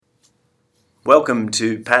Welcome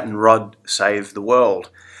to Pat and Rod Save the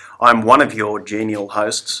World. I'm one of your genial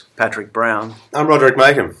hosts, Patrick Brown. I'm Roderick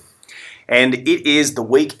Macomb. And it is the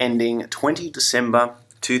week ending 20 December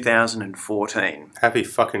 2014. Happy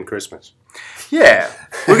fucking Christmas. Yeah,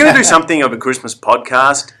 we're going to do something of a Christmas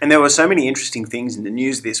podcast, and there were so many interesting things in the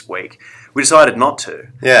news this week, we decided not to.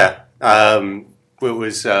 Yeah,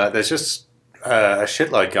 there's just a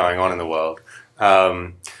shitload going on in the world.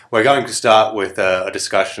 We're going to start with a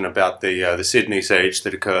discussion about the Sydney siege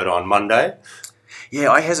that occurred on Monday. Yeah,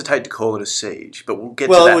 I hesitate to call it a siege, but we'll get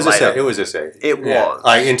to Well, that it was later. It was a siege. It was.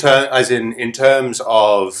 Like in terms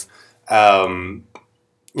of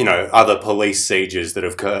other police sieges that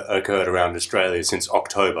have occurred around Australia since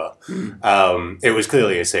October. It was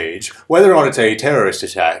clearly a siege. Whether or not it's a terrorist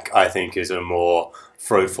attack, I think, is a more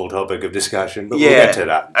fruitful topic of discussion, but we'll get to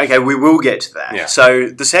that. Okay, we will get to that. Yeah. So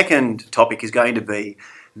the second topic is going to be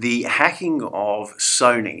the hacking of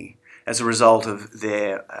Sony as a result of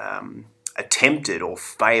their attempted or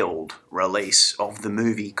failed release of the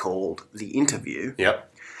movie called The Interview. Yep.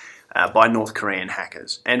 By North Korean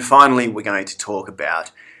hackers. And finally, we're going to talk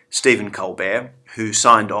about Stephen Colbert, who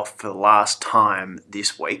signed off for the last time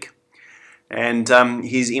this week, and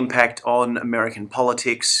his impact on American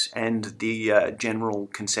politics and the general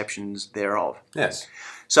conceptions thereof. Yes.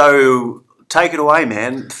 So take it away,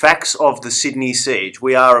 man. Facts of the Sydney siege.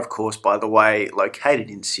 We are, of course, by the way, located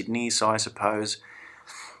in Sydney, so I suppose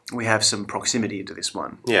we have some proximity to this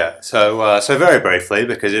one. Yeah, so very briefly,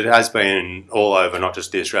 because it has been all over not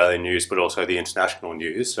just the Australian news but also the international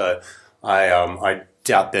news. So I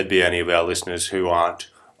doubt there'd be any of our listeners who aren't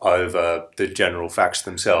over the general facts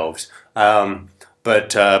themselves.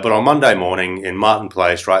 But on Monday morning in Martin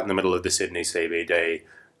Place, right in the middle of the Sydney CBD,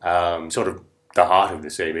 sort of the heart of the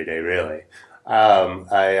CBD, really,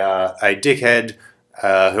 a dickhead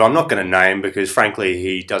who I'm not going to name because frankly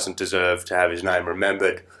he doesn't deserve to have his name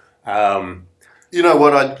remembered. You know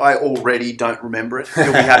what? I already don't remember it.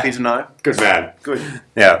 You'll be happy to know. Good man. Good.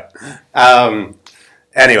 Yeah.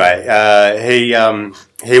 Anyway,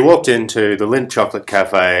 he walked into the Lindt Chocolate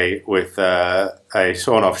Cafe with a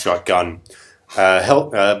sawn-off shotgun.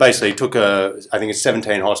 Basically took I think it's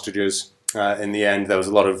 17 hostages. In the end, there was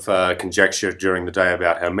a lot of conjecture during the day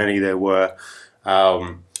about how many there were,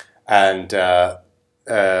 and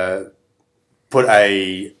put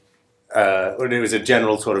it was a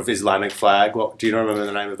general sort of Islamic flag. What do you remember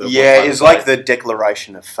the name of the? Yeah, it's like the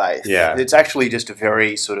Declaration of Faith. Yeah, it's actually just a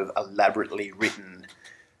very sort of elaborately written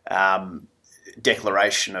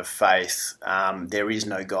declaration of faith. There is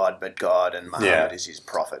no God but God, and Muhammad is his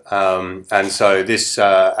prophet. And so this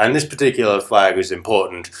particular flag was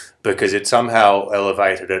important because it somehow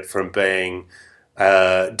elevated it from being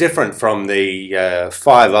different from the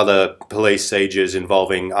 5 other police sieges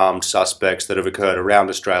involving armed suspects that have occurred around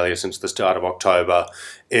Australia since the start of October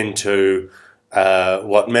into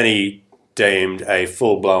what many deemed a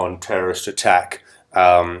full-blown terrorist attack,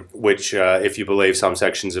 which, if you believe some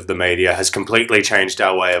sections of the media, has completely changed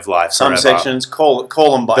our way of life Some forever. Sections, call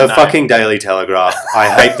them by the name. Fucking Daily Telegraph. I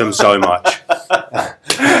hate them so much.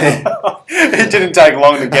 It didn't take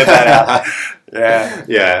long to get that out. Yeah.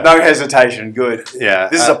 Yeah. No hesitation. Good. Yeah.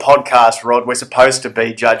 This is a podcast, Rod. We're supposed to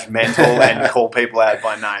be judgmental and call people out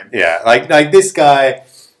by name. Yeah. Like this guy,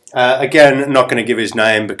 again, not going to give his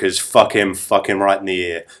name because fuck him right in the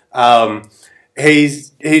ear.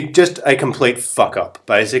 He's just a complete fuck up,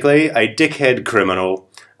 basically. A dickhead criminal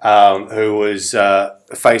who was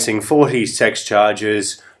facing 40 sex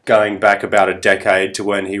charges going back about a decade to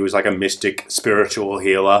when he was like a mystic spiritual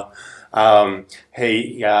healer.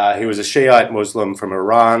 He was a Shiite Muslim from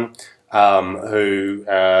Iran who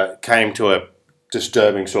came to a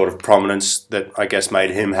disturbing sort of prominence that I guess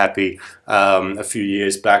made him happy a few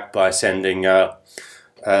years back by sending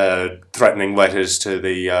threatening letters to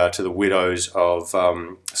the widows of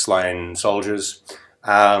slain soldiers.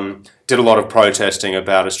 Did a lot of protesting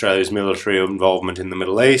about Australia's military involvement in the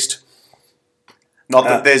Middle East. Not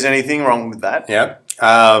that there's anything wrong with that. Yeah.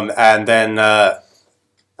 And then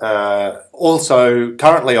also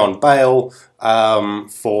currently on bail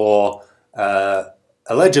for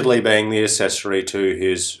allegedly being the accessory to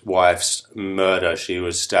his wife's murder. She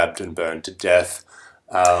was stabbed and burned to death.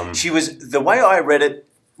 The way I read it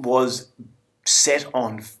was set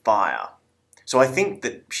on fire. So I think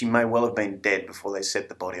that she may well have been dead before they set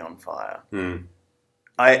the body on fire.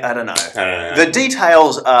 I don't know. The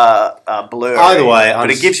details are blurry. Either way, but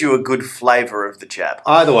it gives you a good flavour of the chap.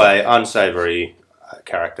 Either way, unsavoury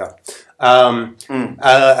character. And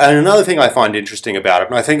another thing I find interesting about it,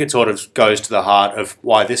 and I think it sort of goes to the heart of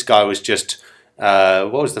why this guy was just,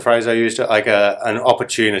 what was the phrase I used? Like an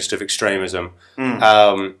opportunist of extremism.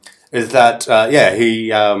 is that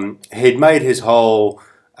he'd made his whole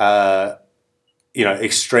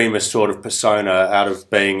extremist sort of persona out of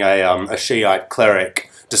being a Shiite cleric,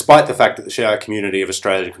 despite the fact that the Shiite community of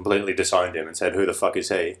Australia completely disowned him and said, "Who the fuck is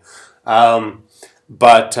he?"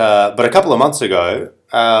 But a couple of months ago,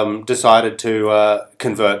 decided to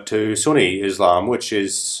convert to Sunni Islam, which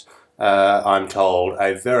is, I'm told,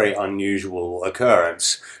 a very unusual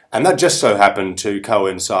occurrence, and that just so happened to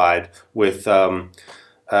coincide with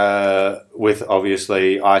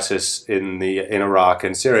obviously ISIS in Iraq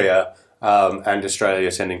and Syria, and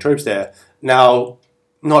Australia sending troops there. Now,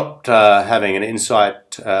 not having an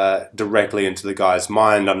insight directly into the guy's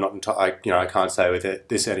mind, I can't say with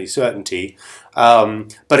this any certainty.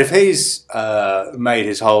 But if he's made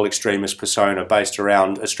his whole extremist persona based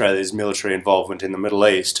around Australia's military involvement in the Middle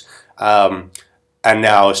East, and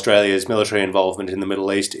now Australia's military involvement in the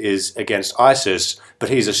Middle East is against ISIS, but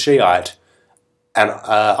he's a Shiite, and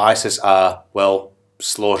ISIS are, well,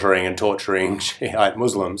 slaughtering and torturing Shiite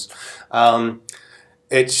Muslims.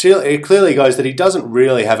 It clearly goes that he doesn't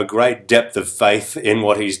really have a great depth of faith in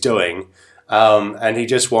what he's doing, and he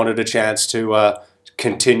just wanted a chance to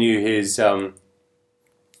continue his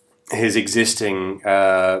existing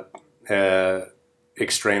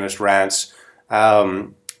extremist rants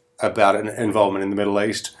about an involvement in the Middle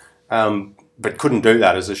East, but couldn't do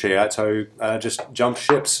that as a Shiite, so just jumped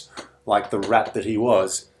ships like the rat that he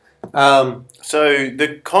was. So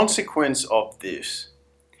the consequence of this.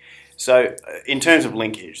 So, in terms of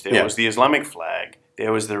linkage, there was the Islamic flag,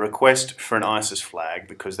 there was the request for an ISIS flag,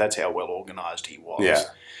 because that's how well organised he was.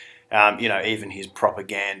 Yeah. Even his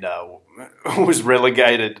propaganda was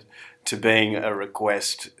relegated to being a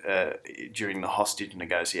request during the hostage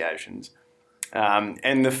negotiations.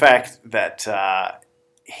 And the fact that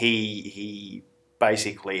he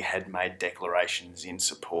basically had made declarations in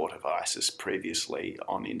support of ISIS previously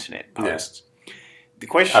on internet posts. Yeah. The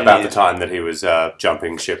question about the time that he was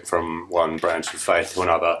jumping ship from one branch of faith to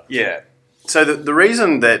another. Yeah. So the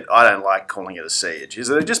reason that I don't like calling it a siege is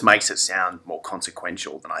that it just makes it sound more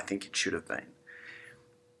consequential than I think it should have been.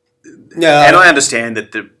 Yeah. And I understand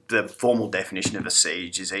that the formal definition of a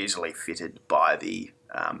siege is easily fitted by the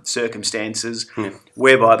circumstances,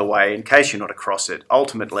 where, by the way, in case you're not across it,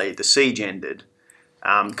 ultimately the siege ended.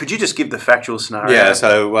 Could you just give the factual scenario? Yeah,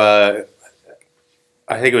 so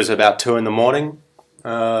I think it was about 2 a.m.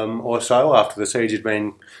 Or so, after the siege had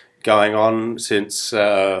been going on since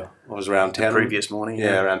it was around 10. The previous morning.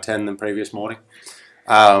 Yeah, around 10 the previous morning.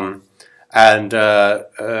 I think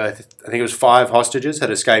it was 5 hostages had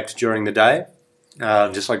escaped during the day,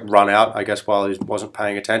 just like run out, I guess, while he wasn't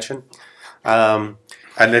paying attention. And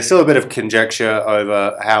there's still a bit of conjecture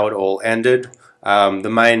over how it all ended. The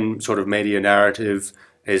main sort of media narrative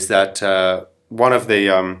is that one of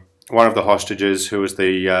the hostages, who was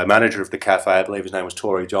the manager of the cafe, I believe his name was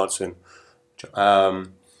Tory Johnson,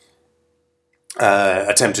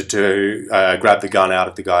 attempted to grab the gun out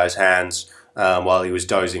of the guy's hands while he was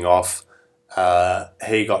dozing off.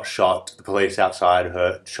 He got shot. The police outside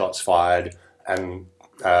heard shots fired and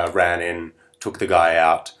ran in, took the guy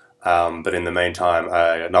out. But in the meantime,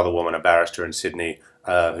 another woman, a barrister in Sydney,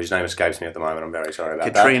 whose name escapes me at the moment, I'm very sorry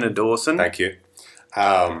about Katrina that. Dawson. Thank you.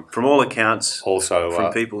 From all accounts, also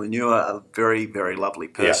from people who knew her, a very, very lovely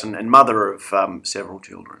person and mother of several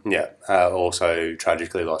children. Yeah, also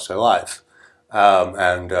tragically lost her life.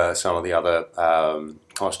 And some of the other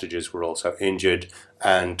hostages were also injured,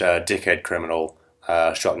 and dickhead criminal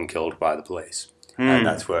shot and killed by the police. And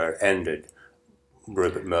that's where it ended.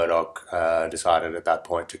 Rupert Murdoch decided at that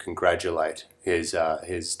point to congratulate his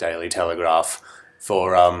Daily Telegraph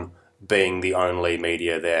for being the only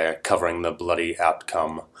media there covering the bloody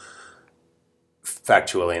outcome.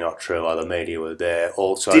 Factually not true. Other media were there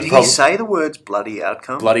also. Did he say the words bloody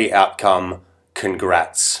outcome? Bloody outcome,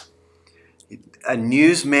 congrats. A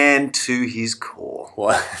newsman to his core.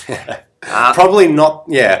 What? Probably not.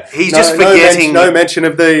 Yeah, he's just forgetting. No mention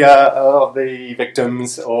of the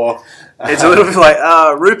victims, or it's a little bit like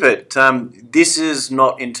Rupert. This is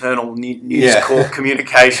not internal news corp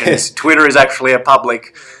communications. Twitter is actually a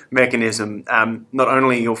public mechanism. Not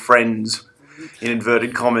only your friends, in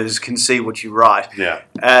inverted commas, can see what you write. Yeah.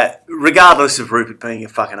 Regardless of Rupert being a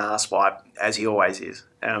fucking arsewipe, as he always is.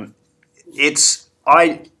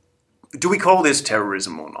 Do we call this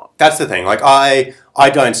terrorism or not? That's the thing. Like, I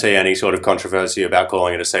don't see any sort of controversy about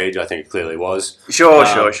calling it a siege. I think it clearly was. Sure,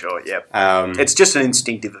 yeah. It's just an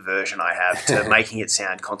instinctive aversion I have to making it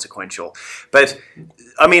sound consequential. But,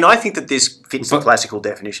 I mean, I think that this fits the classical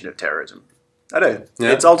definition of terrorism. I do.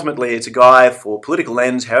 Yeah. It's a guy for political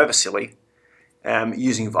ends, however silly,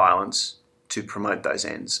 using violence to promote those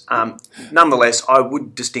ends. Nonetheless, I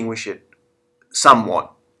would distinguish it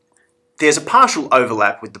somewhat. There's a partial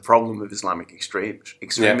overlap with the problem of Islamic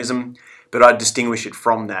extremism, but I'd distinguish it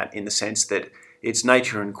from that in the sense that its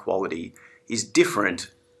nature and quality is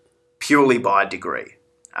different purely by degree.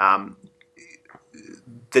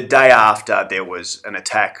 The day after there was an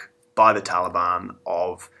attack by the Taliban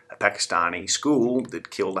of a Pakistani school that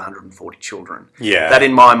killed 140 children. Yeah. That,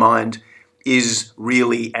 in my mind, is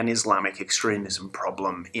really an Islamic extremism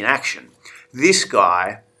problem in action. This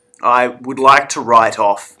guy, I would like to write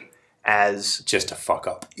off as... just a fuck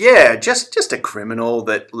up. Yeah, just a criminal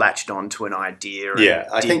that latched onto an idea. Yeah,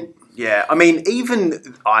 I mean,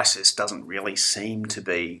 even ISIS doesn't really seem to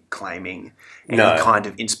be claiming any kind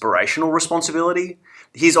of inspirational responsibility.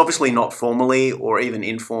 He's obviously not formally or even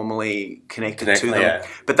informally connected to them,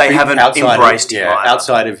 but they haven't embraced him either.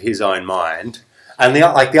 Outside of his own mind. And the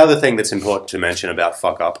other thing that's important to mention about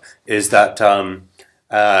fuck up is that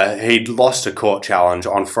he'd lost a court challenge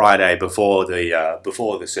on Friday before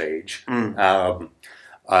the siege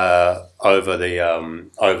over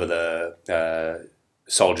the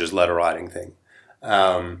soldiers' letter writing thing.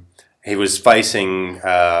 He was facing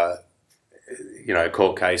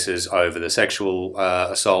court cases over the sexual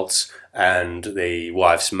assaults and the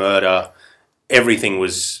wife's murder. Everything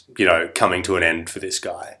was coming to an end for this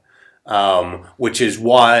guy, which is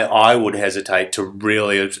why I would hesitate to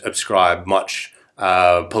really ascribe much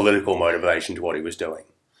political motivation to what he was doing.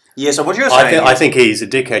 Yeah, so what you're saying... I think he's a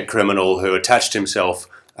dickhead criminal who attached himself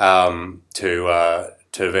to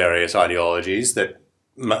various ideologies that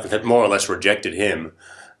more or less rejected him.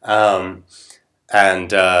 And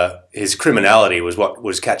his criminality was what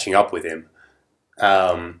was catching up with him.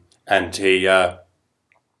 And he'd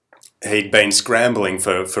been scrambling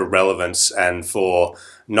for relevance and for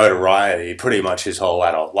notoriety pretty much his whole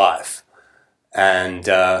adult life. And...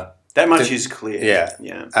 that much is clear. Yeah.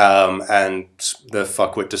 And the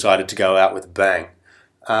fuckwit decided to go out with a bang.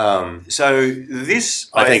 So this...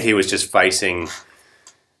 I think he was just facing...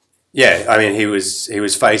 Yeah, I mean, he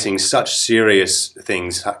was facing such serious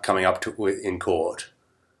things coming up in court.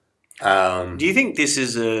 Do you think this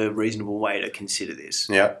is a reasonable way to consider this?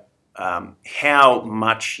 Yeah. How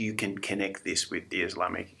much you can connect this with the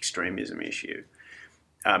Islamic extremism issue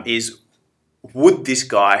is, would this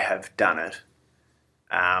guy have done it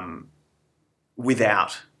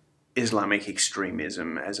without Islamic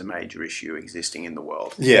extremism as a major issue existing in the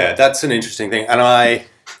world? Yeah, that's an interesting thing, and I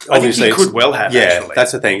think he could well have. Yeah, actually.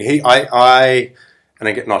 That's the thing. I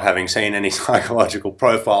get not having seen any psychological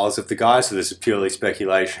profiles of the guy, so this is purely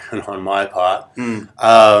speculation on my part.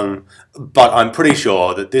 But I'm pretty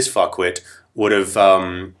sure that this fuckwit would have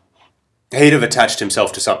he'd have attached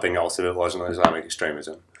himself to something else if it wasn't Islamic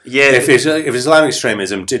extremism. Yeah, if Islamic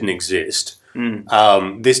extremism didn't exist,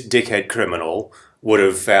 this dickhead criminal would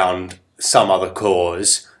have found some other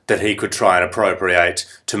cause that he could try and appropriate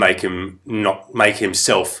to make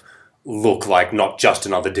himself look like not just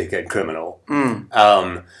another dickhead criminal.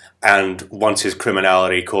 And once his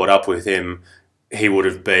criminality caught up with him, he would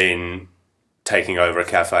have been taking over a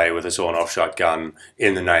cafe with a sawn-off shotgun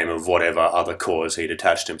in the name of whatever other cause he'd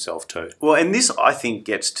attached himself to. Well, and this, I think,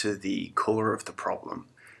 gets to the core of the problem,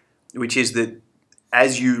 which is that,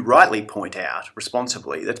 as you rightly point out,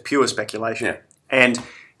 responsibly, that's pure speculation. Yeah. And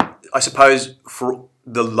I suppose for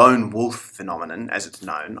the lone wolf phenomenon, as it's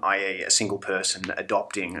known, i.e. a single person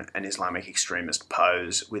adopting an Islamic extremist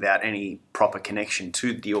pose without any proper connection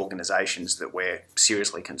to the organisations that we're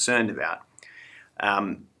seriously concerned about,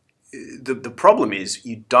 the problem is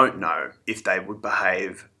you don't know if they would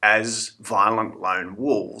behave as violent lone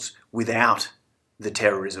wolves without the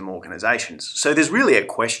terrorism organisations. So there's really a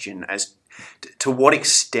question as to what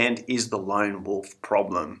extent is the lone wolf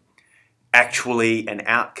problem actually an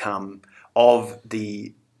outcome of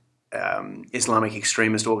the Islamic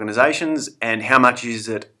extremist organisations, and how much is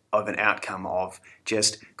it of an outcome of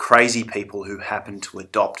just crazy people who happen to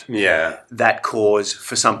adopt that cause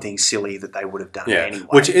for something silly that they would have done anyway.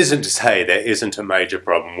 Which isn't to say there isn't a major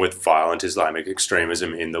problem with violent Islamic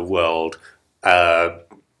extremism in the world.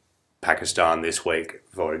 Pakistan this week,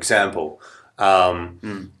 for example.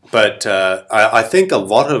 But I think a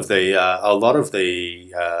lot of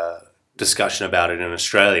the discussion about it in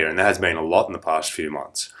Australia, and there has been a lot in the past few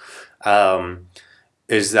months,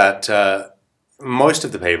 is that most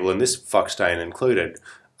of the people, and this fuckstain included,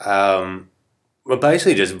 were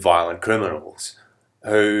basically just violent criminals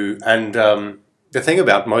who, and the thing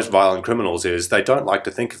about most violent criminals is they don't like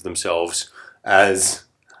to think of themselves as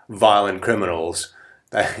violent criminals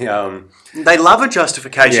They love a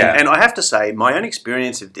justification. Yeah. And I have to say, my own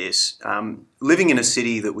experience of this, living in a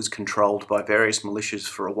city that was controlled by various militias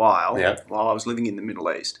for a while I was living in the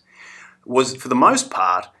Middle East, was for the most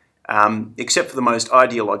part, except for the most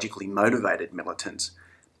ideologically motivated militants,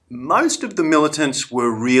 most of the militants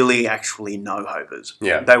were really actually no-hopers.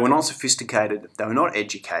 Yeah. They were not sophisticated, they were not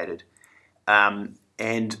educated, and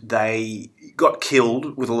they got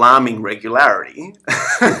killed with alarming regularity.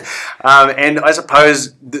 And I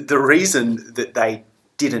suppose the reason that they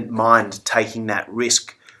didn't mind taking that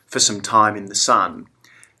risk for some time in the sun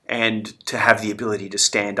and to have the ability to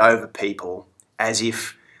stand over people as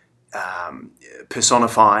if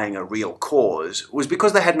personifying a real cause was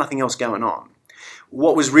because they had nothing else going on.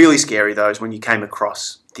 What was really scary, though, is when you came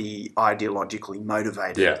across the ideologically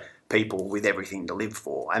motivated people with everything to live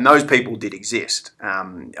for. And those people did exist.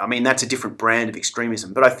 I mean, that's a different brand of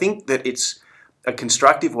extremism. But I think that it's a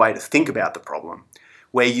constructive way to think about the problem,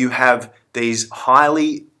 where you have these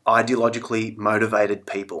highly ideologically motivated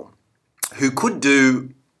people who could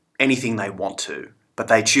do anything they want to, but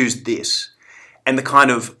they choose this. And the kind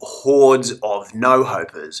of hordes of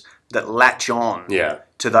no-hopers that latch on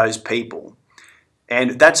to those people.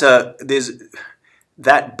 And there's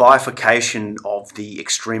that bifurcation of the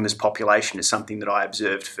extremist population is something that I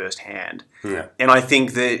observed firsthand. Yeah. And I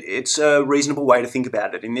think that it's a reasonable way to think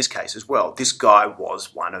about it in this case as well. This guy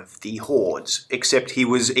was one of the hordes, except he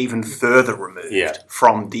was even further removed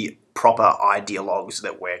from the proper ideologues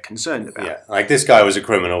that we're concerned about. Yeah, like this guy was a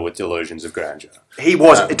criminal with delusions of grandeur. He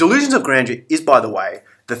was. Delusions of grandeur is, by the way,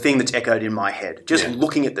 the thing that's echoed in my head. Just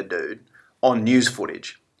looking at the dude on news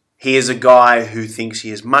footage. He is a guy who thinks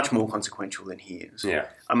he is much more consequential than he is. Yeah.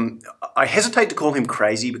 I hesitate to call him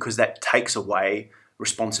crazy because that takes away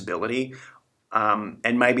responsibility.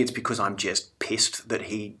 And maybe it's because I'm just pissed that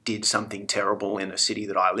he did something terrible in a city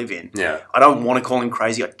that I live in. Yeah. I don't want to call him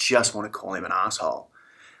crazy. I just want to call him an asshole.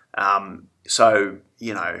 So,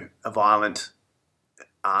 a violent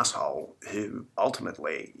asshole who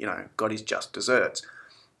ultimately, got his just desserts.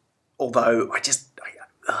 Although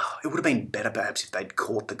it would have been better perhaps if they'd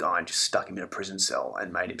caught the guy and just stuck him in a prison cell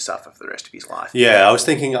and made him suffer for the rest of his life. Yeah, I was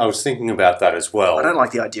thinking about that as well. I don't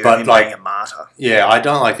like the idea of him being a martyr. Yeah, I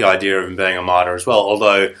don't like the idea of him being a martyr as well.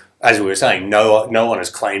 Although, as we were saying, no one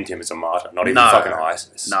has claimed him as a martyr, not even fucking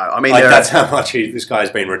ISIS. No, I mean that's how much this guy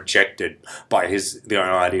has been rejected by the own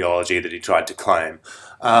ideology that he tried to claim.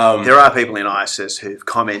 There are people in ISIS who've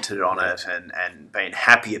commented on it and been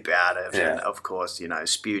happy about it, and of course,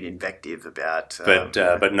 spewed invective about.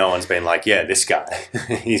 But no one's been like, this guy,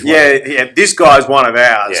 he's this guy's one of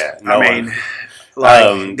ours. Yeah,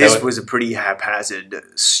 this was a pretty haphazard,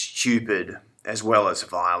 stupid, as well as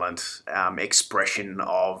violent expression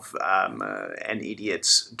of an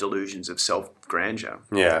idiot's delusions of self-grandeur.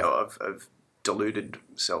 Yeah, of deluded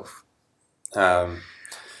self.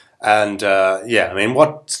 I mean,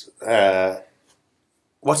 what's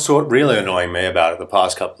really annoying me about it the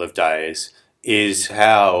past couple of days is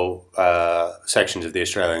how sections of the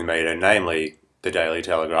Australian media, namely the Daily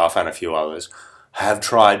Telegraph and a few others, have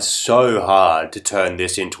tried so hard to turn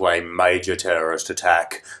this into a major terrorist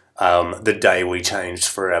attack the day we changed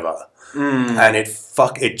forever. And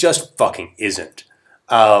it just fucking isn't.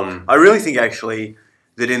 I really think, actually,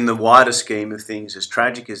 that in the wider scheme of things, as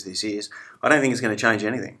tragic as this is, I don't think it's going to change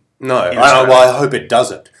anything. No, I hope it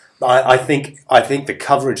doesn't. I think the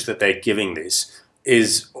coverage that they're giving this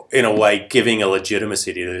is, in a way, giving a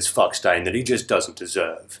legitimacy to this fuck stain that he just doesn't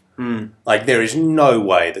deserve. Like, there is no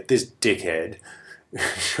way that this dickhead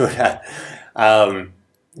should have,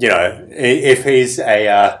 if he's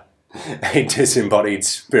a disembodied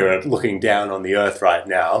spirit looking down on the earth right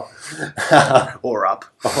now. Or up.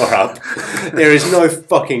 There is no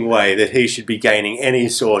fucking way that he should be gaining any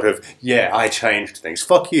sort of, I changed things.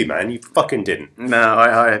 Fuck you, man. You fucking didn't. No,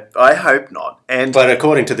 I hope not. But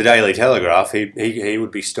according to the Daily Telegraph, he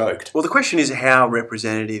would be stoked. Well, the question is, how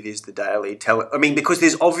representative is the Daily Telegraph? I mean, because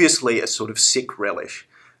there's obviously a sort of sick relish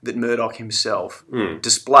that Murdoch himself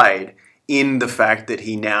displayed in the fact that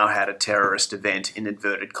he now had a terrorist event, in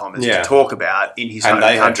inverted commas, to talk about in his home country.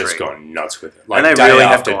 And they have just gone nuts with it. Like, and they day really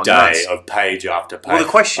after have gone day nuts. of page after page. Well, the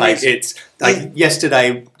question is... It's like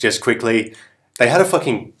yesterday, just quickly, they had a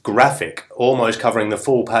fucking graphic almost covering the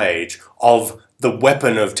full page of the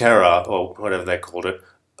weapon of terror, or whatever they called it,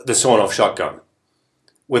 the sawn-off shotgun,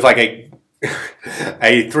 with like a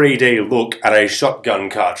 3D look at a shotgun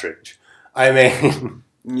cartridge. I mean...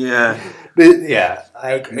 Yeah. Yeah.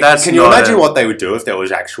 Can you imagine what they would do if there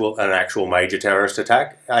was an actual major terrorist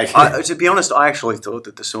attack? To be honest, I actually thought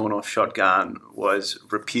that the sawn-off shotgun was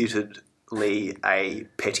reputed absolutely a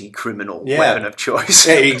petty criminal Yeah. weapon of choice.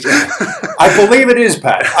 Yeah, exactly. I believe it is,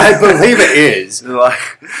 Pat. I believe it is.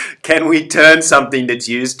 Like, can we turn something that's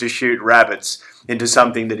used to shoot rabbits into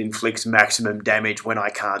something that inflicts maximum damage when I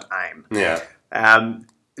can't aim? Yeah.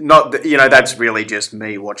 Not that, that's really just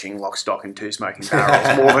me watching Lock, Stock and Two Smoking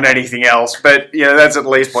Barrels more than anything else. But, that's at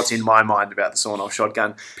least what's in my mind about the sawn-off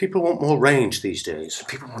shotgun. People want more range these days.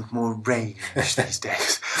 People want more range these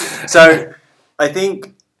days. So I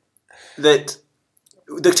think that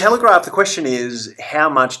the Telegraph, the question is, how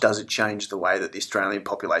much does it change the way that the Australian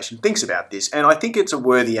population thinks about this? And I think it's a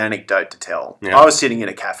worthy anecdote to tell. Yeah. I was sitting in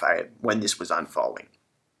a cafe when this was unfolding.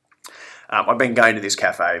 I've been going to this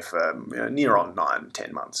cafe for near on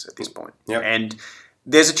 9-10 months at this point. Yep. And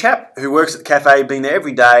there's a chap who works at the cafe, been there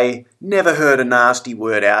every day, never heard a nasty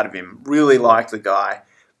word out of him, really liked the guy.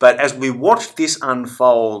 But as we watched this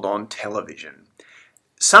unfold on television,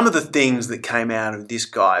 some of the things that came out of this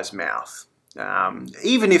guy's mouth,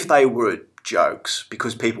 even if they were jokes,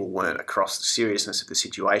 because people weren't across the seriousness of the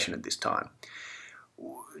situation at this time,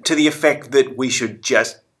 to the effect that we should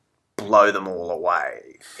just blow them all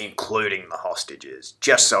away, including the hostages,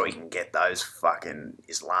 just so he can get those fucking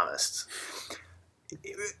Islamists.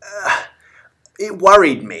 It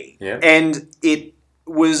worried me. Yeah. And it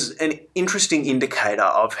was an interesting indicator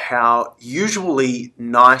of how usually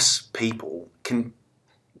nice people can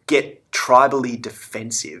get tribally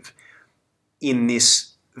defensive in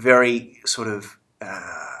this very sort of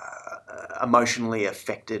emotionally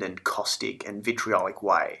affected and caustic and vitriolic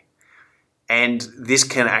way. And this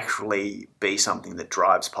can actually be something that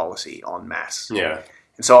drives policy en masse. Yeah.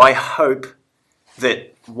 And so I hope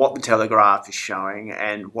that what the Telegraph is showing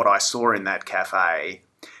and what I saw in that cafe,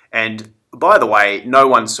 and by the way, no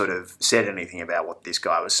one sort of said anything about what this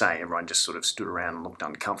guy was saying. Everyone just sort of stood around and looked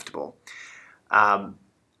uncomfortable. I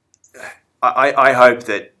hope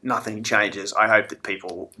that nothing changes. I hope that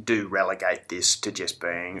people do relegate this to just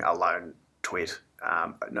being a lone twit.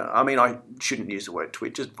 No, I mean, I shouldn't use the word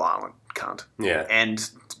twit, just violent cunt. Yeah.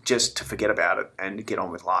 And just to forget about it and get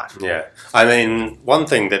on with life. Yeah. I mean, one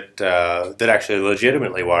thing that that actually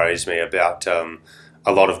legitimately worries me about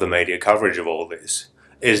a lot of the media coverage of all this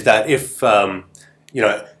is that if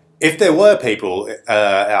there were people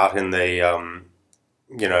out in the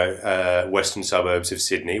western suburbs of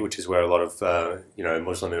Sydney, which is where a lot of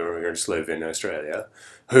Muslim immigrants live in Australia,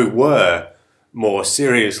 who were more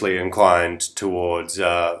seriously inclined towards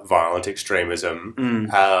violent extremism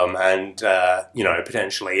and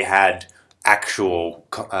potentially had actual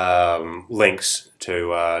links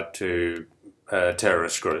to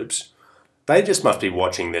terrorist groups, they just must be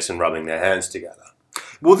watching this and rubbing their hands together.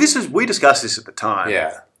 Well, we discussed this at the time.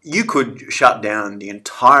 Yeah. You could shut down the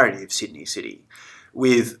entirety of Sydney City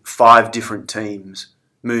with 5 different teams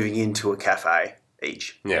moving into a cafe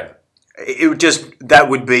each. Yeah. That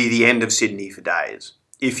would be the end of Sydney for days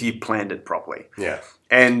if you planned it properly. Yeah.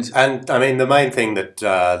 And I mean, the main thing that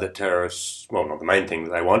terrorists, well, not the main thing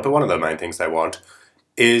that they want, but one of the main things they want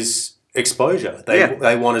is exposure.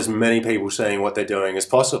 They want as many people seeing what they're doing as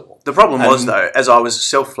possible. The problem was, though, as I was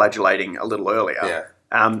self-flagellating a little earlier,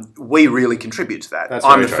 we really contribute to that.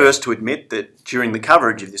 I'm the first to admit that during the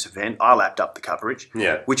coverage of this event, I lapped up the coverage,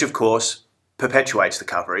 which, of course, perpetuates the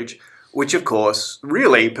coverage, which, of course,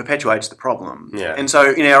 really perpetuates the problem. Yeah. And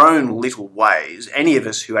so in our own little ways, any of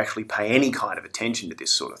us who actually pay any kind of attention to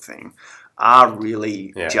this sort of thing are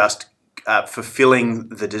really just fulfilling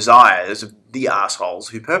the desires of the assholes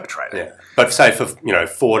who perpetrate it. Yeah. But say for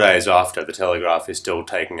 4 days after, the Telegraph is still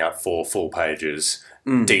taking out 4 full pages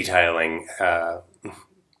detailing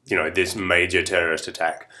this major terrorist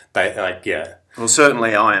attack. Well,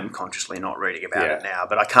 certainly I am consciously not reading about it now,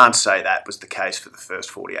 but I can't say that was the case for the first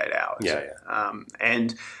 48 hours. Yeah.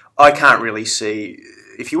 And I can't really see,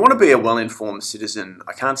 if you want to be a well-informed citizen,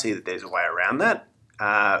 I can't see that there's a way around that.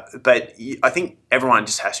 But I think everyone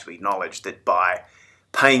just has to acknowledge that by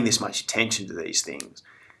paying this much attention to these things,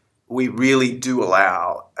 we really do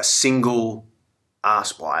allow a single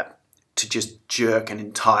arsewipe to just jerk an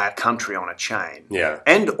entire country on a chain. Yeah.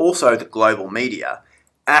 And also the global media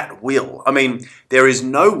at will. I mean, there is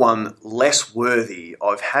no one less worthy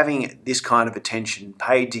of having this kind of attention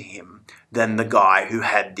paid to him than the guy who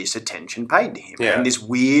had this attention paid to him. Yeah. And this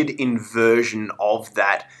weird inversion of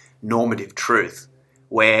that normative truth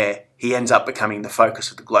where he ends up becoming the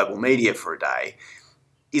focus of the global media for a day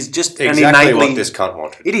is just exactly an innately... what this cunt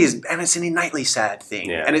wanted. It is, and it's an innately sad thing.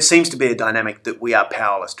 Yeah. And it seems to be a dynamic that we are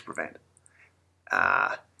powerless to prevent.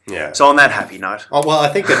 Yeah. So on that happy note... Oh, well, I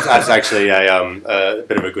think that's actually a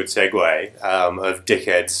bit of a good segue of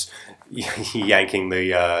dickheads yanking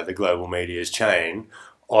the global media's chain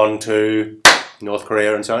onto North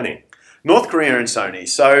Korea and Sony. North Korea and Sony.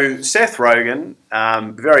 So Seth Rogen,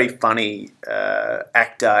 very funny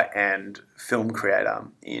actor and film creator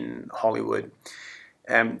in Hollywood.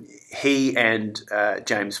 He and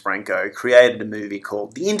James Franco created a movie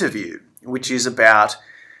called The Interview, which is about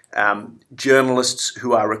journalists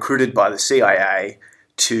who are recruited by the CIA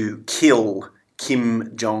to kill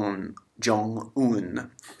Kim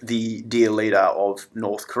Jong-un, the dear leader of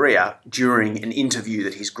North Korea, during an interview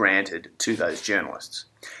that he's granted to those journalists.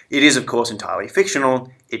 It is, of course, entirely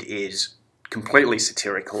fictional. It is completely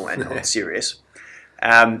satirical and not serious.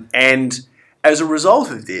 And as a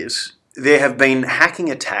result of this, there have been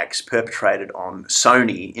hacking attacks perpetrated on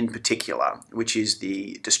Sony in particular, which is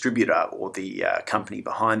the distributor or the company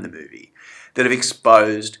behind the movie, that have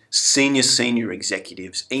exposed senior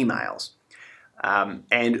executives' emails.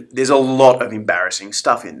 And there's a lot of embarrassing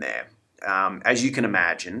stuff in there. As you can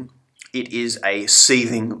imagine, it is a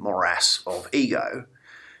seething morass of ego.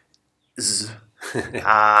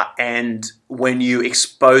 And when you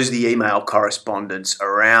expose the email correspondence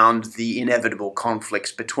around the inevitable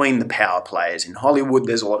conflicts between the power players in Hollywood,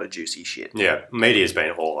 there's a lot of juicy shit. Yeah, media's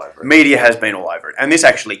been all over it. Media has been all over it. And this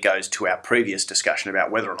actually goes to our previous discussion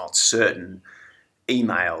about whether or not certain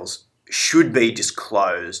emails should be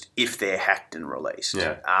disclosed if they're hacked and released.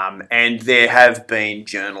 Yeah. And there have been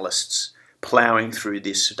journalists ploughing through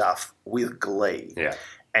this stuff with glee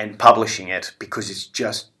and publishing it because it's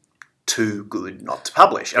just too good not to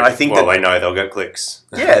publish. And I think they know they'll get clicks.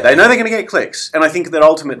 Yeah, they know they're going to get clicks. And I think that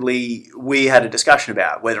ultimately we had a discussion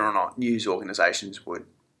about whether or not news organisations would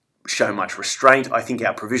show much restraint. I think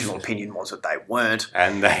our provisional opinion was that they weren't.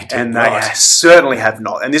 And they did and not. They certainly have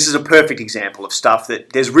not. And this is a perfect example of stuff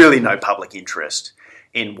that there's really no public interest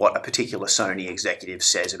in what a particular Sony executive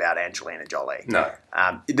says about Angelina Jolie. No.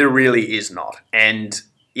 There really is not. And,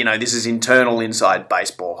 you know, this is internal inside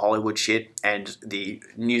baseball Hollywood shit, and the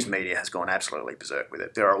news media has gone absolutely berserk with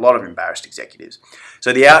it. There are a lot of embarrassed executives.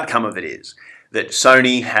 So the outcome of it is that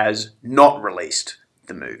Sony has not released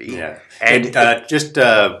the movie. Yeah. And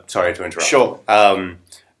sorry to interrupt. Sure.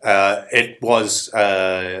 It was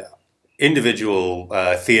individual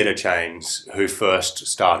theatre chains who first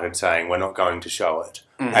started saying we're not going to show it,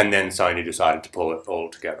 and then Sony decided to pull it all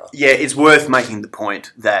together. Yeah, it's worth making the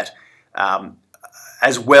point that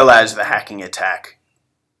as well as the hacking attack,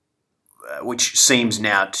 which seems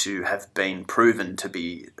now to have been proven to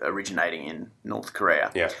be originating in North Korea,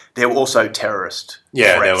 there were also terrorist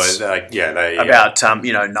threats. About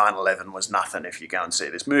 9/11 was nothing if you go and see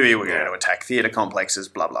this movie. We're going to attack theatre complexes,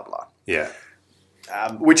 blah blah blah. Yeah.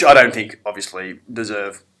 Which I don't think obviously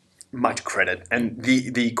deserve much credit, and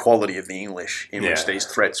the quality of the English in which these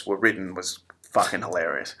threats were written was fucking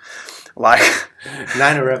hilarious. Like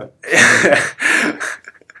 9/11.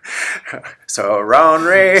 So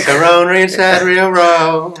Ronry inside real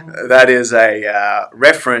wrong. That is a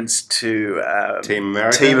reference to Team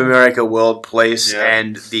America World Police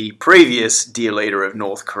and the previous dear leader of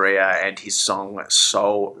North Korea and his song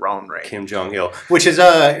So Ronry. Kim Jong-il. Which is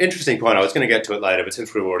an interesting point. I was going to get to it later, but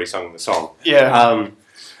since we've already sung the song. Yeah.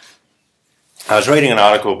 I was reading an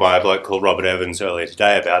article by a bloke called Robert Evans earlier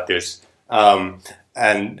today about this.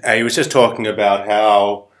 And he was just talking about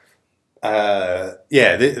how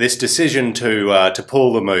this decision to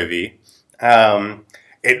pull the movie,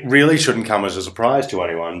 it really shouldn't come as a surprise to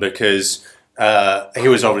anyone because he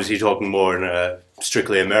was obviously talking more in a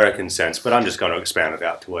strictly American sense, but I'm just going to expand it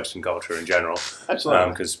out to Western culture in general.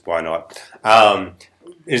 Absolutely. Because why not?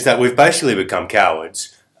 Is that we've basically become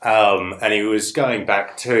cowards. And he was going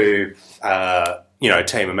back to,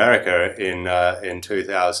 Team America in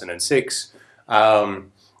 2006.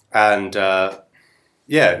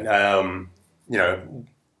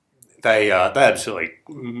 They absolutely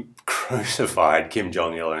crucified Kim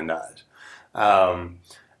Jong-il in that.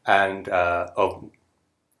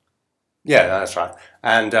 That's right.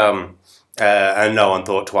 And no one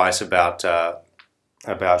thought twice about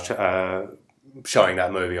showing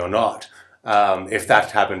that movie or not. If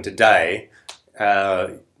that happened today,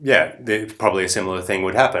 probably a similar thing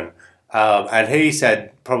would happen. And he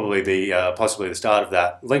said probably possibly the start of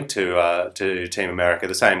that linked to Team America,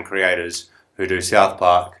 the same creators who do South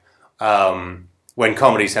Park, when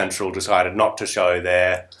Comedy Central decided not to show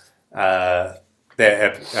their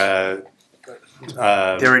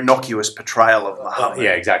innocuous portrayal of Muhammad.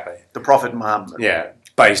 Yeah, exactly. The Prophet Muhammad. Yeah,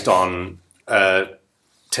 based on a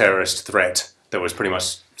terrorist threat that was pretty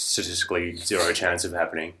much statistically zero chance of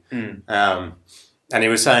happening. And he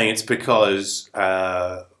was saying it's because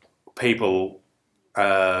people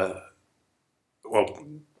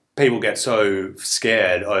get so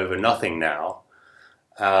scared over nothing now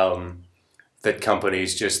that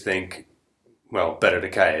companies just think, well, better to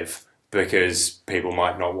cave because people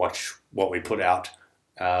might not watch what we put out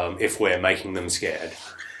if we're making them scared.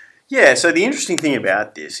 Yeah, so the interesting thing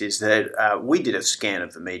about this is that we did a scan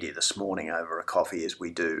of the media this morning over a coffee, as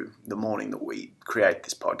we do the morning that we create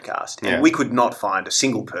this podcast, and we could not find a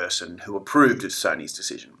single person who approved of Sony's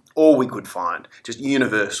decision. All we could find, just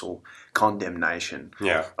universal condemnation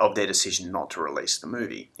of their decision not to release the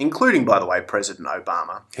movie, including, by the way, President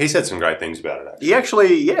Obama. He said some great things about it,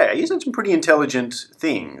 actually. He said some pretty intelligent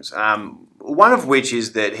things. One of which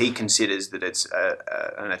is that he considers that it's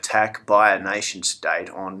an attack by a nation state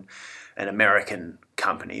on an American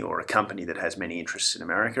company or a company that has many interests in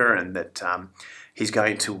America, and that he's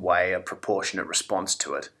going to weigh a proportionate response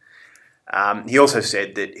to it. He also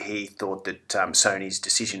said that he thought that Sony's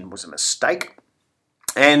decision was a mistake,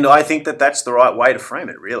 and I think that that's the right way to frame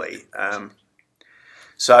it, really.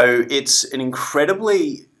 So it's an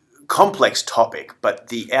incredibly complex topic, but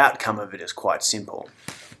the outcome of it is quite simple.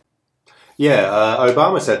 Yeah,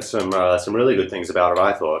 Obama said some really good things about it,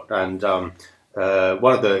 I thought. And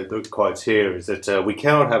one of the quotes here is that we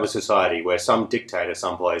cannot have a society where some dictator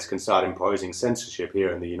someplace can start imposing censorship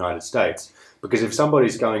here in the United States. Because if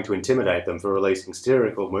somebody's going to intimidate them for releasing a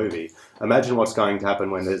satirical movie, imagine what's going to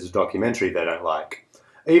happen when there's a documentary they don't like.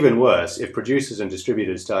 Even worse, if producers and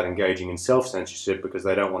distributors start engaging in self-censorship because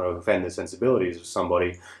they don't want to offend the sensibilities of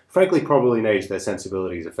somebody, frankly probably needs their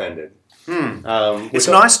sensibilities offended. It's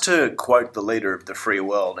nice to quote the leader of the free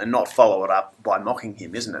world and not follow it up by mocking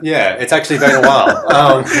him, isn't it? Yeah, it's actually been a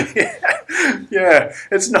while. Yeah,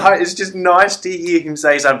 it's nice. It's just nice to hear him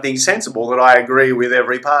say something sensible that I agree with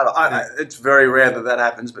every part of. It's very rare that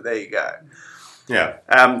happens, but there you go.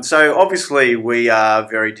 Yeah. So obviously we are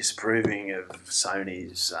very disapproving of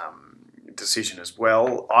Sony's decision as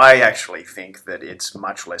well. I actually think that it's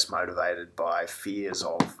much less motivated by fears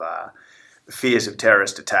of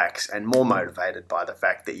terrorist attacks and more motivated by the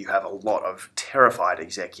fact that you have a lot of terrified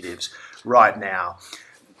executives right now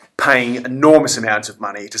paying enormous amounts of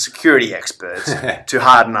money to security experts to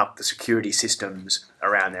harden up the security systems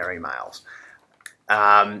around their emails.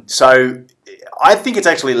 So I think it's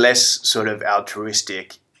actually less sort of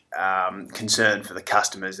altruistic concern for the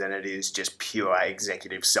customers than it is just pure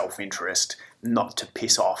executive self-interest not to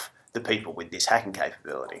piss off the people with this hacking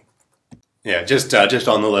capability. Yeah, just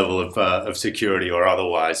on the level of security or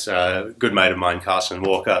otherwise. A good mate of mine, Carson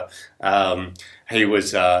Walker, he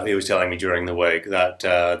was telling me during the week that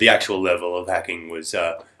the actual level of hacking was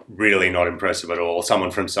really not impressive at all.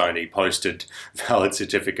 Someone from Sony posted valid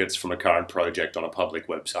certificates from a current project on a public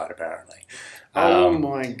website, apparently. Oh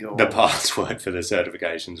my God. The password for the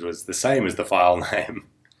certifications was the same as the file name.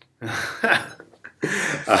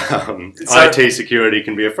 IT security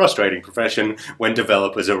can be a frustrating profession when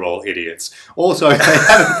developers are all idiots. Also, they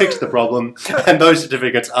haven't fixed the problem, and those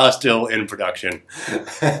certificates are still in production.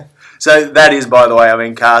 So that is, by the way, I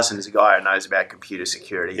mean, Carson is a guy who knows about computer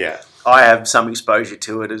security. Yeah. I have some exposure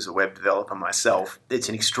to it as a web developer myself. It's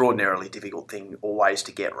an extraordinarily difficult thing always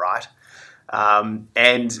to get right. And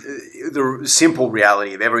the simple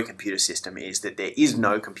reality of every computer system is that there is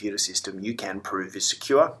no computer system you can prove is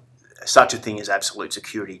secure. Such a thing as absolute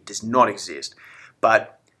security does not exist.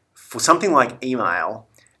 But for something like email,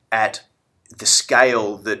 at the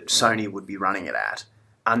scale that Sony would be running it at,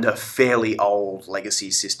 under fairly old legacy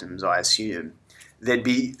systems, I assume, there'd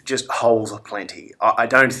be just holes aplenty. I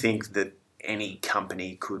don't think that any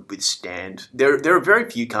company could withstand... There are very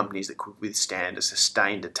few companies that could withstand a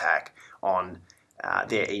sustained attack on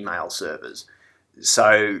their email servers.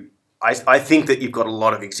 So I think that you've got a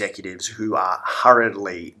lot of executives who are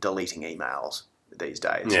hurriedly deleting emails these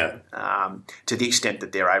days. Yeah. To the extent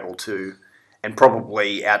that they're able to, and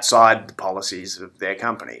probably outside the policies of their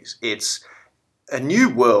companies. It's a new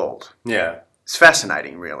world. Yeah. It's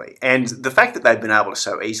fascinating, really. And the fact that they've been able to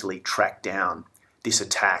so easily track down this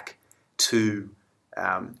attack to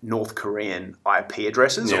North Korean IP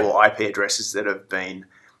addresses or IP addresses that have been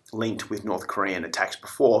linked with North Korean attacks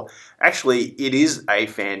before, actually it is a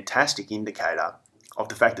fantastic indicator of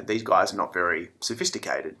the fact that these guys are not very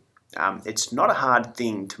sophisticated. It's not a hard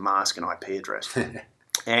thing to mask an IP address.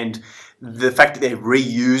 And the fact that they're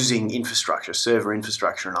reusing infrastructure, server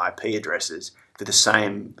infrastructure and IP addresses for the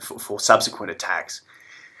same, for subsequent attacks,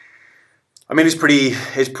 I mean, it's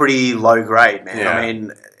pretty low grade, man. Yeah. I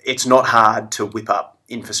mean, it's not hard to whip up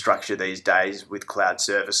infrastructure these days with cloud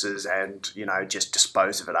services and, just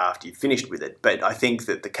dispose of it after you've finished with it. But I think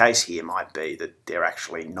that the case here might be that they're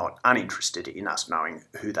actually not uninterested in us knowing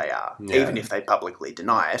who they are, even if they publicly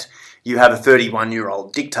deny it. You have a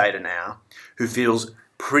 31-year-old dictator now who feels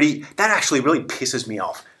that actually really pisses me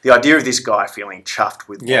off. The idea of this guy feeling chuffed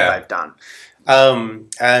with what they've done.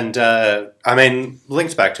 I mean,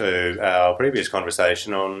 links back to our previous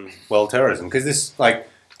conversation on world terrorism, because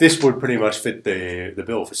this would pretty much fit the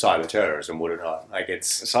bill for cyber terrorism, would it not? Like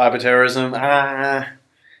it's Cyber terrorism. I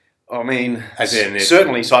mean, As in it's-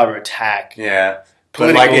 certainly cyber attack. yeah,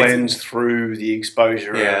 Political But, like, it's- ends through the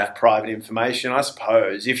exposure Yeah. of private information, I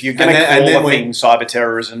suppose. If you're going And to then- and call then a we- thing cyber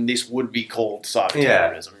terrorism, this would be called cyber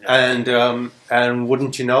terrorism. and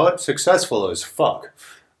wouldn't you know it, successful as fuck.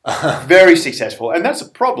 Very successful, and that's a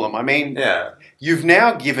problem. I mean, Yeah, you've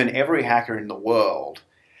now given every hacker in the world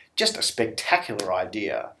just a spectacular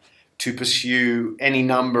idea to pursue any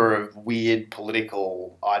number of weird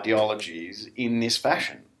political ideologies in this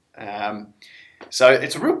fashion. So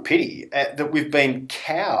it's a real pity that we've been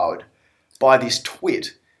cowed by this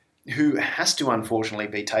twit who has to unfortunately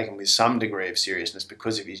be taken with some degree of seriousness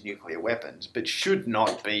because of his nuclear weapons, but should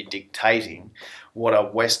not be dictating what a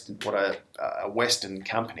Western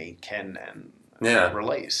company can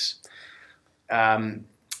release.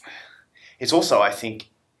 It's also, I think,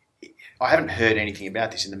 I haven't heard anything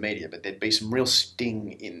about this in the media, but there'd be some real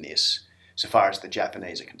sting in this so far as the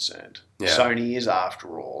Japanese are concerned. Yeah. Sony is,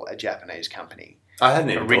 after all, a Japanese company. I hadn't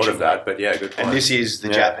even thought Originally. of that, but yeah, good point. And this is the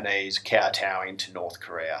Yeah. Japanese kowtowing to North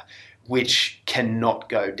Korea, which cannot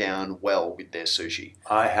go down well with their sushi.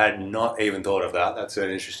 I had not even thought of that. That's an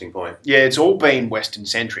interesting point. Yeah, it's all been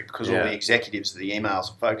Western-centric because all Yeah. the executives that the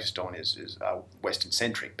emails are focused on is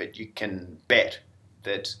Western-centric, but you can bet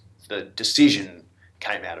that the decision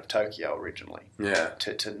came out of Tokyo originally Yeah,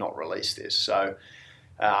 to not release this. So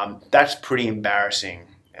that's pretty embarrassing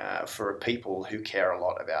for people who care a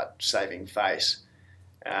lot about saving face.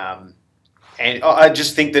 And I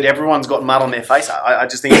just think that everyone's got mud on their face. I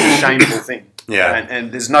just think it's a shameful thing. Yeah.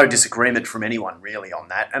 And there's no disagreement from anyone really on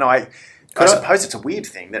that. And I suppose it's a weird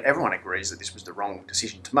thing that everyone agrees that this was the wrong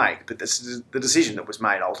decision to make, but this is the decision that was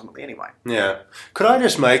made ultimately anyway. yeah. Could I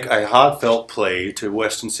just make a heartfelt plea to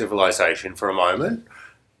Western civilization for a moment?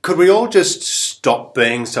 Could we all just stop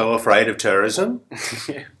being so afraid of terrorism?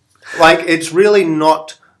 Yeah. Like, it's really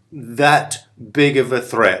not that big of a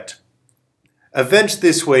threat. Events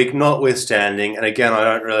this week notwithstanding, and again, I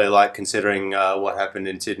don't really like considering what happened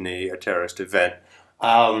in Sydney a terrorist event.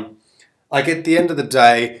 Like, at the end of the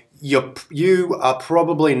day, you are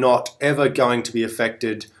probably not ever going to be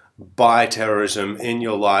affected by terrorism in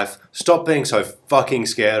your life. Stop being so fucking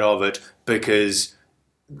scared of it, because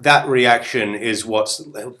that reaction is what's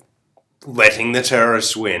letting the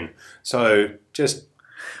terrorists win. So just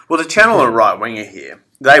Well, to channel a right-winger here,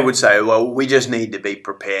 they would say, well, we just need to be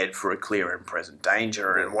prepared for a clear and present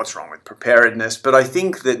danger, and what's wrong with preparedness? But I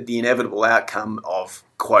think that the inevitable outcome of,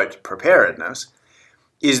 quote, preparedness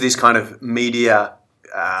is this kind of media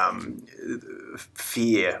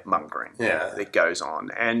fear-mongering that goes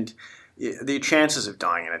on. And the chances of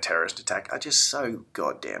dying in a terrorist attack are just so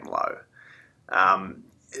goddamn low.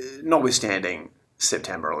 Notwithstanding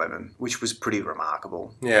September 11, which was pretty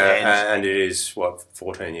remarkable. and it is,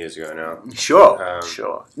 14 years ago now.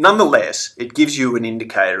 Sure. Nonetheless, it gives you an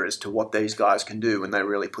indicator as to what these guys can do when they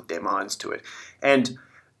really put their minds to it. And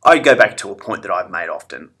I go back to a point that I've made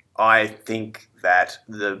often. I think that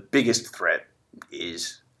the biggest threat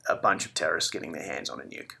is a bunch of terrorists getting their hands on a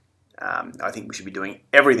nuke. I think we should be doing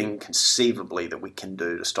everything conceivably that we can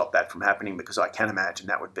do to stop that from happening, because I can imagine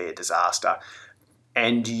that would be a disaster.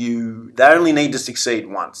 And they only need to succeed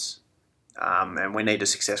once. And we need to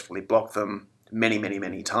successfully block them many, many,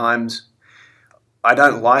 many times. I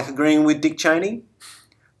don't like agreeing with Dick Cheney,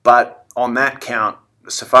 but on that count,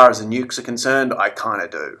 so far as the nukes are concerned, I kind of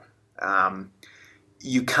do.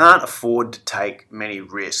 You can't afford to take many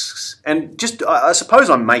risks. And just, I suppose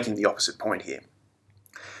I'm making the opposite point here.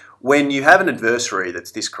 When you have an adversary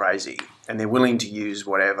that's this crazy and they're willing to use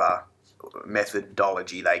whatever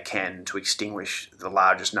methodology they can to extinguish the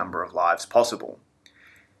largest number of lives possible,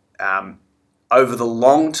 over the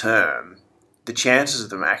long term, the chances of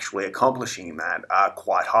them actually accomplishing that are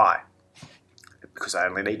quite high, because they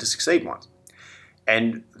only need to succeed once.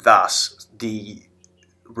 And thus, the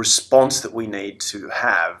response that we need to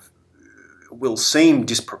have will seem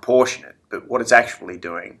disproportionate, but what it's actually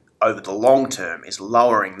doing over the long term is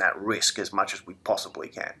lowering that risk as much as we possibly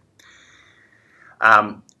can.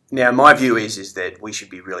 Now, my view is that we should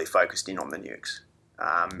be really focused in on the nukes,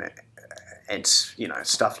 and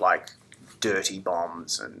stuff like dirty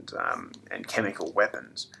bombs and chemical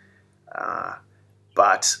weapons.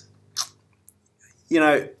 But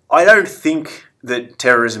I don't think that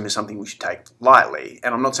terrorism is something we should take lightly,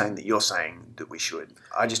 and I'm not saying that you're saying that we should.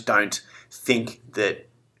 I just don't think that,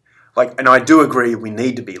 and I do agree we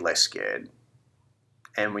need to be less scared,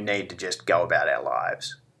 and we need to just go about our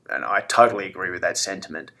lives. And I totally agree with that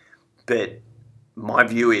sentiment. But my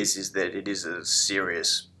view is that it is a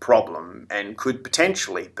serious problem and could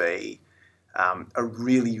potentially be a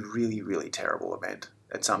really, really, really terrible event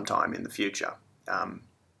at some time in the future.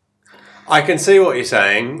 I can see what you're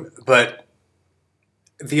saying, but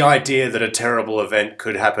the idea that a terrible event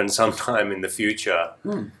could happen sometime in the future,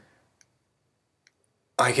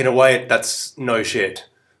 like, in a way, that's no shit.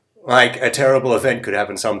 Like, a terrible event could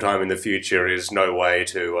happen sometime in the future is no way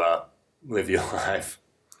to live your life.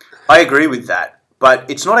 I agree with that, but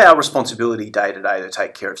it's not our responsibility day to day to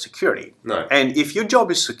take care of security. No. And if your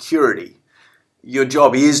job is security, your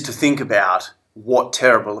job is to think about what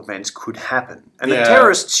terrible events could happen. And the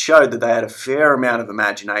terrorists showed that they had a fair amount of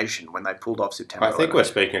imagination when they pulled off September 11th. I think we're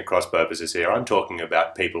speaking at cross purposes here. I'm talking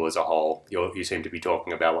about people as a whole. You seem to be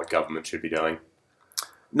talking about what government should be doing.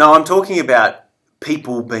 No, I'm talking about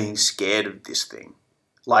people being scared of this thing.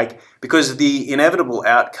 Like, because the inevitable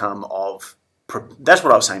outcome of... That's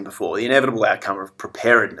what I was saying before. The inevitable outcome of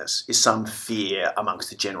preparedness is some fear amongst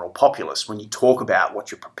the general populace when you talk about what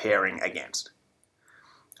you're preparing against.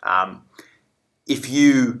 If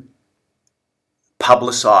you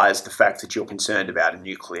publicise the fact that you're concerned about a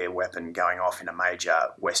nuclear weapon going off in a major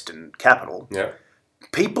Western capital,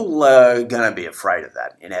 people are going to be afraid of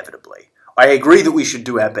that, inevitably. I agree that we should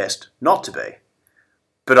do our best not to be,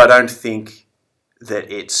 but I don't think that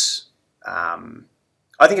it's...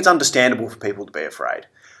 I think it's understandable for people to be afraid.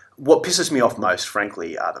 What pisses me off most,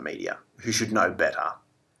 frankly, are the media, who should know better.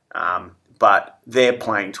 But they're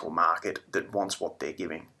playing to a market that wants what they're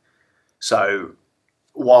giving. So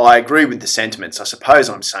while I agree with the sentiments, I suppose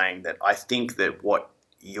I'm saying that I think that what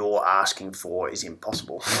you're asking for is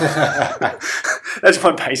impossible. That's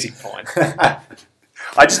my basic point. I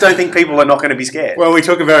just don't think people are not going to be scared. Well, we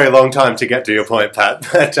took a very long time to get to your point, Pat.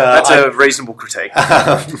 But, that's a reasonable critique.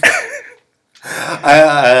 I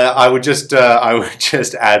would just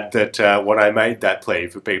add that when I made that plea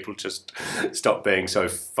for people just stop being so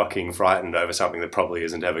fucking frightened over something that probably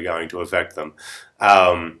isn't ever going to affect them,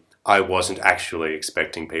 I wasn't actually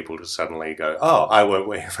expecting people to suddenly go, "Oh, I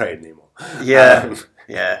won't be afraid anymore." Yeah.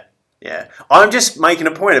 I'm just making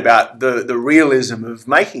a point about the realism of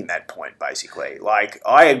making that point, basically. Like,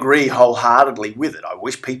 I agree wholeheartedly with it. I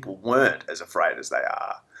wish people weren't as afraid as they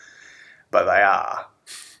are, but they are.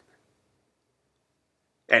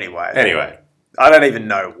 Anyway, I don't even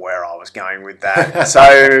know where I was going with that.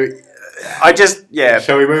 So,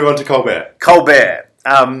 Shall we move on to Colbert? Colbert.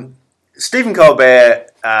 Stephen Colbert,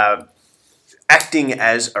 acting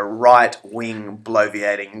as a right-wing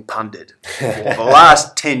bloviating pundit for the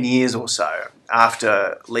last 10 years or so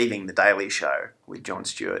after leaving The Daily Show with Jon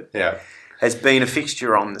Stewart, has been a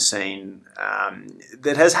fixture on the scene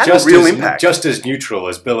that has had a real impact. Just as neutral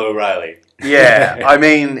as Bill O'Reilly. Yeah, I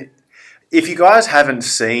mean... If you guys haven't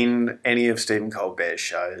seen any of Stephen Colbert's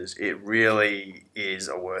shows, it really is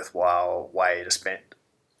a worthwhile way to spend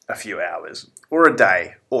a few hours or a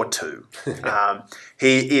day or two.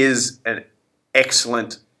 He is an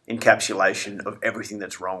excellent encapsulation of everything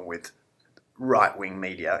that's wrong with right-wing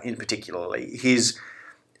media, in particularly. His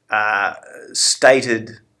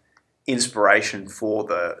stated inspiration for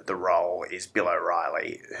the role is Bill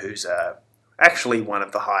O'Reilly, who's actually one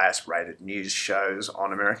of the highest rated news shows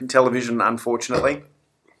on American television, unfortunately.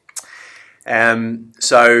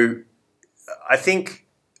 So I think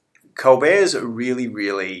Colbert's a really,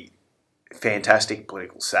 really fantastic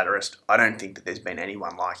political satirist. I don't think that there's been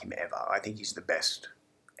anyone like him ever. I think he's the best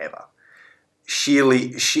ever.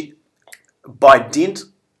 By dint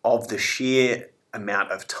of the sheer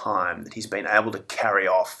amount of time that he's been able to carry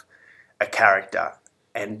off a character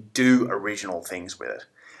and do original things with it.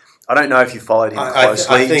 I don't know if you followed him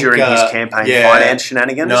closely during his campaign finance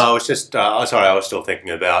shenanigans. No, I was just... sorry, I was still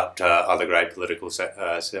thinking about other great political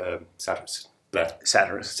satirists. Yeah.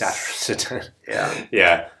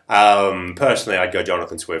 Personally, I'd go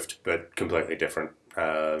Jonathan Swift, but completely different.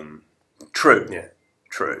 True. Yeah.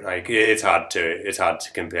 True. Like, it's hard to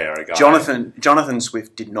compare a guy. Jonathan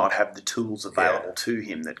Swift did not have the tools available to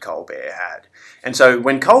him that Colbert had. And so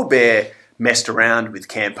when Colbert messed around with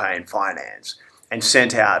campaign finance and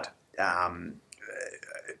sent out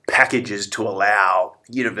packages to allow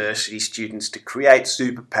university students to create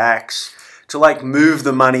super PACs, to move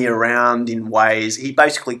the money around in ways. He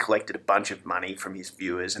basically collected a bunch of money from his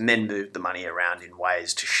viewers and then moved the money around in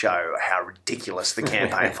ways to show how ridiculous the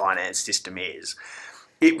campaign finance system is.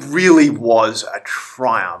 It really was a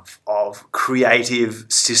triumph of creative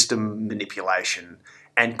system manipulation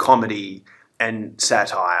and comedy and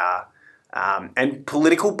satire and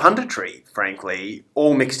political punditry, frankly,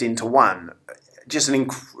 all mixed into one. Just an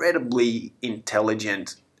incredibly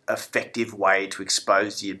intelligent, effective way to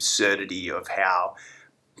expose the absurdity of how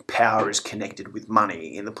power is connected with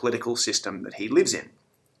money in the political system that he lives in.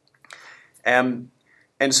 And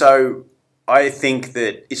so I think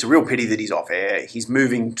that it's a real pity that he's off air. He's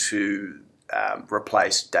moving to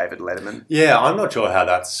replace David Letterman. Yeah, I'm not sure how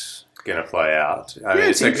that's going to play out. I mean,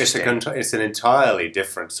 it's it's an entirely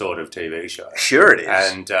different sort of TV show. Sure it is.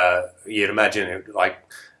 And you'd imagine it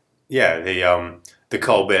the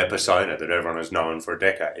Colbert persona that everyone has known for a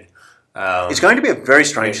decade. It's going to be a very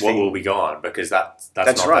strange thing. What will be gone because that's not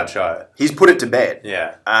right. that show. He's put it to bed.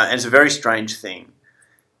 Yeah. And it's a very strange thing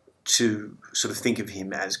to sort of think of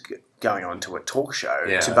him as going on to a talk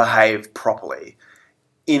show to behave properly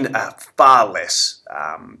in a far less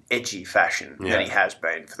edgy fashion than he has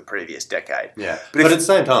been for the previous decade. Yeah. But at the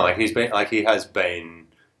same time, he has been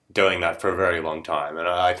doing that for a very long time, and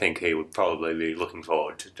I think he would probably be looking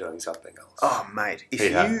forward to doing something else. Oh, mate,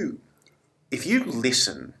 if you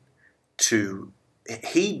listen to,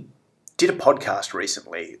 he did a podcast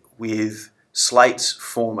recently with Slate's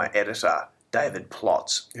former editor David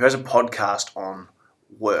Plotz, who has a podcast on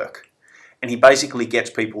work, and he basically gets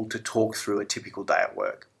people to talk through a typical day at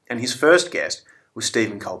work. And his first guest was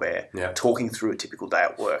Stephen Colbert, talking through a typical day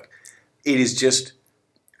at work. It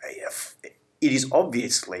is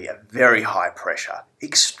obviously a very high pressure,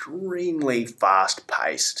 extremely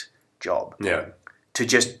fast-paced job to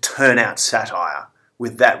just turn out satire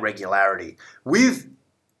with that regularity, with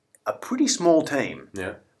a pretty small team,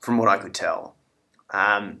 from what I could tell.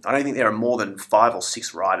 I don't think there are more than 5 or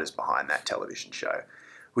 6 writers behind that television show,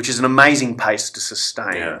 which is an amazing pace to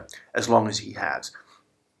sustain as long as he has.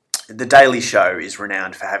 The Daily Show is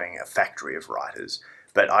renowned for having a factory of writers,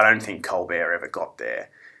 but I don't think Colbert ever got there.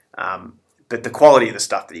 But the quality of the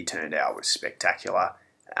stuff that he turned out was spectacular.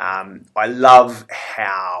 I love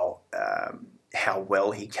how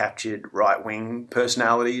well he captured right-wing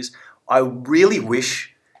personalities. I really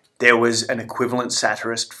wish there was an equivalent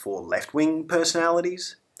satirist for left-wing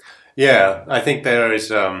personalities. Yeah, I think there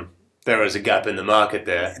is a gap in the market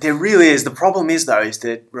there. There really is. The problem is, though, is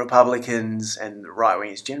that Republicans and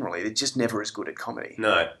right-wingers generally, they're just never as good at comedy.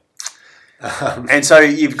 No. And so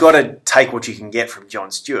you've got to take what you can get from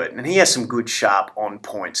Jon Stewart. And he has some good, sharp,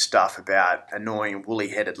 on-point stuff about annoying,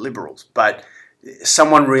 woolly-headed liberals. But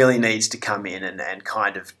someone really needs to come in and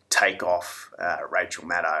kind of take off Rachel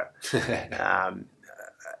Maddow.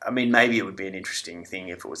 I mean, maybe it would be an interesting thing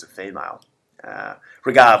if it was a female.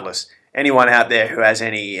 Regardless, anyone out there who has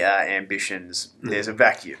any ambitions, there's a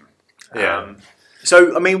vacuum. Yeah.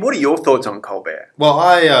 So, I mean, what are your thoughts on Colbert? Well,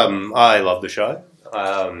 I love the show.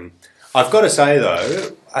 I've got to say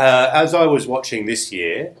though, as I was watching this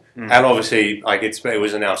year, and obviously, it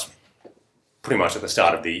was announced pretty much at the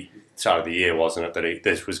start of the year, wasn't it? That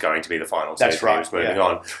this was going to be the final season. That's right. He was moving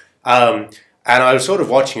on, and I was sort of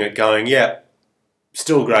watching it, going, "Yeah,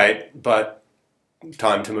 still great, but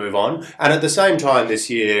time to move on." And at the same time, this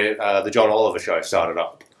year, the John Oliver show started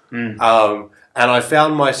up, and I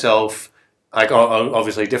found myself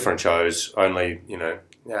obviously different shows, only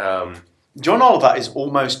John Oliver is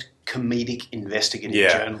almost comedic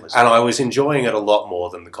investigative journalism. And I was enjoying it a lot more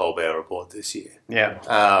than the Colbert Report this year. Yeah.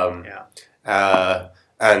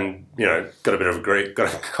 And got a bit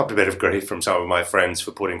of grief from some of my friends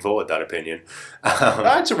for putting forward that opinion.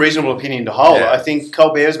 It's a reasonable opinion to hold. Yeah. I think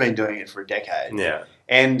Colbert's been doing it for a decade. Yeah.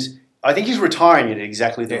 And I think he's retiring at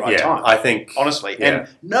exactly the right time. I think, honestly. Yeah. And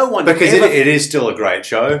no one because it is still a great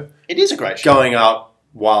show. It is a great show. Going up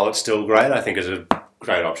while it's still great, I think, is a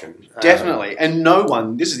great option. Definitely. And no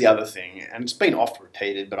one, this is the other thing, and it's been oft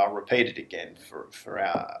repeated, but I'll repeat it again for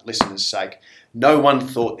our listeners' sake. No one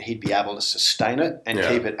thought he'd be able to sustain it and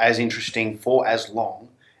keep it as interesting for as long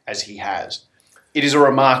as he has. It is a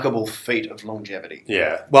remarkable feat of longevity.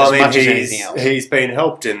 Yeah. Well, much as anything else. He's been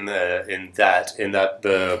helped in that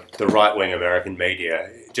the right-wing American media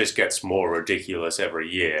just gets more ridiculous every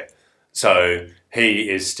year. So he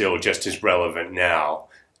is still just as relevant now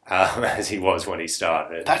as he was when he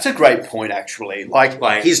started. That's a great point, actually. Like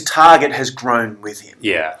his target has grown with him.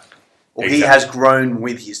 Yeah. Or he has grown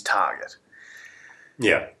with his target.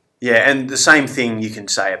 Yeah. Yeah, and the same thing you can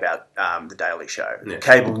say about The Daily Show. Yeah.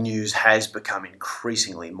 Cable news has become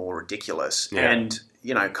increasingly more ridiculous. Yeah. And,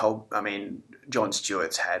 Jon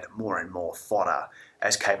Stewart's had more and more fodder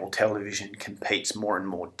as cable television competes more and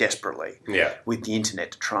more desperately with the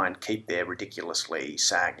internet to try and keep their ridiculously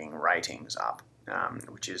sagging ratings up,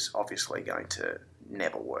 which is obviously going to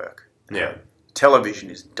never work. Yeah. Television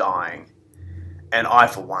is dying, and I,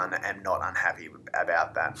 for one, am not unhappy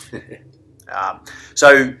about that.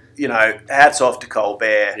 So, hats off to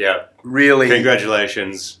Colbert. Yeah. Really.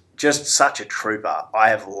 Congratulations. Just such a trooper. I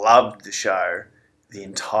have loved the show the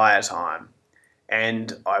entire time.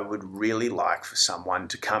 and I would really like for someone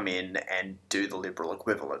to come in and do the Liberal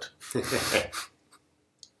equivalent.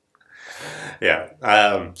 Yeah.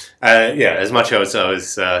 As much as I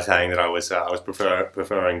was saying that I was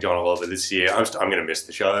preferring John Oliver this year, I'm going to miss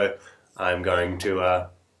the show. I'm going to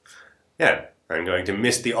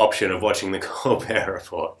miss the option of watching the Colbert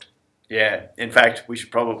Report. Yeah. In fact, we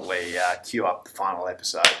should probably queue up the final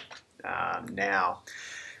episode now.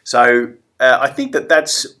 So I think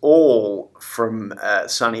that's all from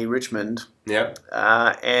sunny Richmond. Yeah.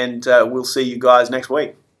 And we'll see you guys next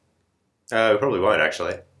week. We probably won't,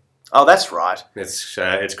 actually. Oh, that's right.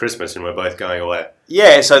 It's Christmas and we're both going away.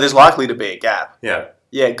 Yeah, so there's likely to be a gap. Yeah.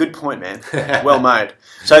 Yeah, good point, man. Well made.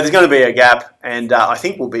 So there's going to be a gap, and I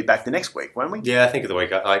think we'll be back the next week, won't we? Yeah, I think of the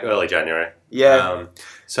week, like early January. Yeah.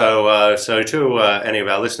 So to any of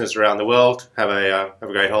our listeners around the world, have a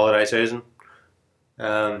great holiday season.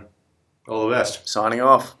 All the best. Signing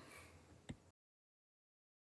off.